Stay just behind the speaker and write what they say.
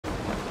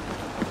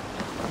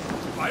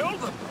By all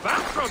the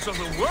backroads of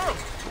the world!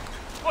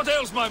 What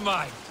ails my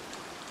mind?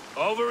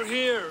 Over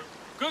here,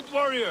 good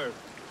warrior.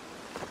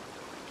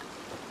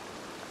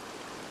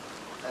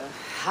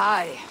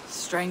 Hi,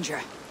 stranger.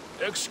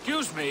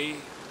 Excuse me,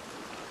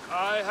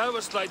 I have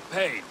a slight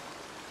pain.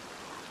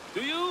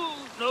 Do you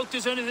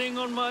notice anything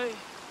on my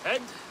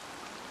head?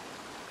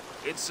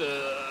 It's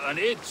an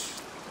itch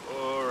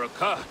or a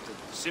cut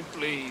that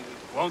simply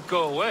won't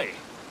go away.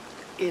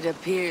 It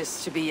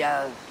appears to be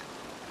a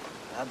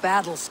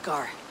battle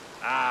scar.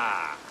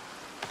 Ah,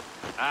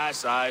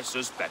 as I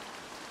suspect.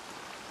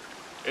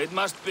 It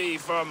must be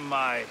from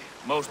my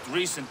most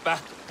recent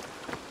battle.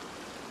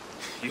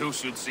 You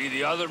should see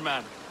the other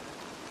man.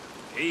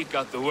 He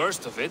got the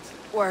worst of it.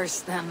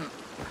 Worse than...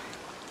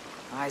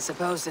 I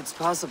suppose it's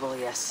possible,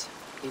 yes.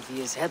 If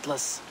he is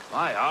headless.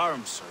 My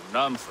arms are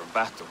numb from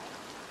battle.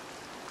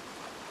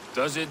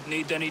 Does it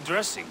need any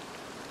dressing?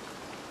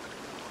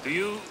 Do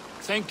you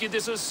think it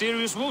is a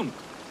serious wound?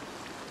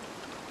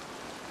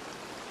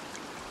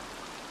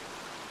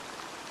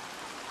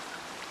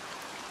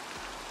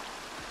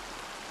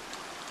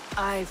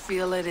 I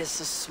feel it is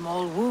a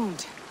small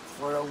wound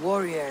for a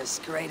warrior as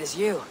great as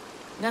you.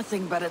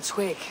 Nothing but a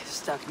twig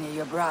stuck near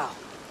your brow.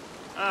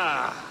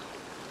 Ah,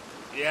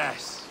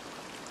 yes.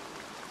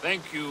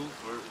 Thank you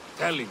for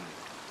telling me.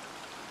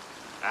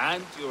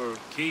 And your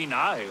keen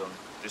eye on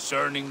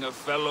discerning a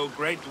fellow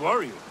great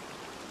warrior.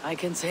 I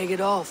can take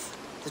it off,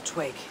 the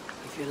twig,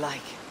 if you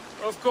like.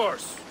 Of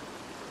course.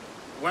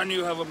 When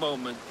you have a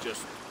moment,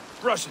 just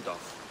brush it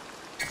off.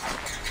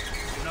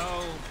 You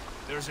know,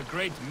 there's a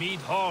great mead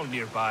hall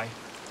nearby.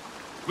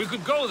 We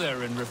could go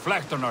there and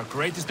reflect on our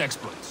greatest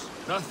exploits.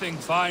 Nothing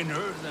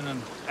finer than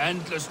an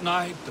endless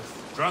night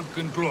of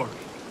drunken glory.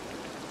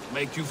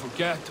 Make you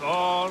forget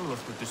all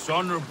of the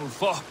dishonorable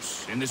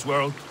faults in this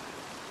world.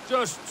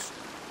 Just...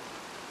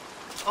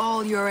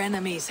 All your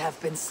enemies have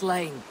been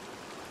slain.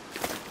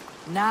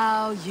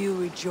 Now you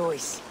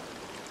rejoice.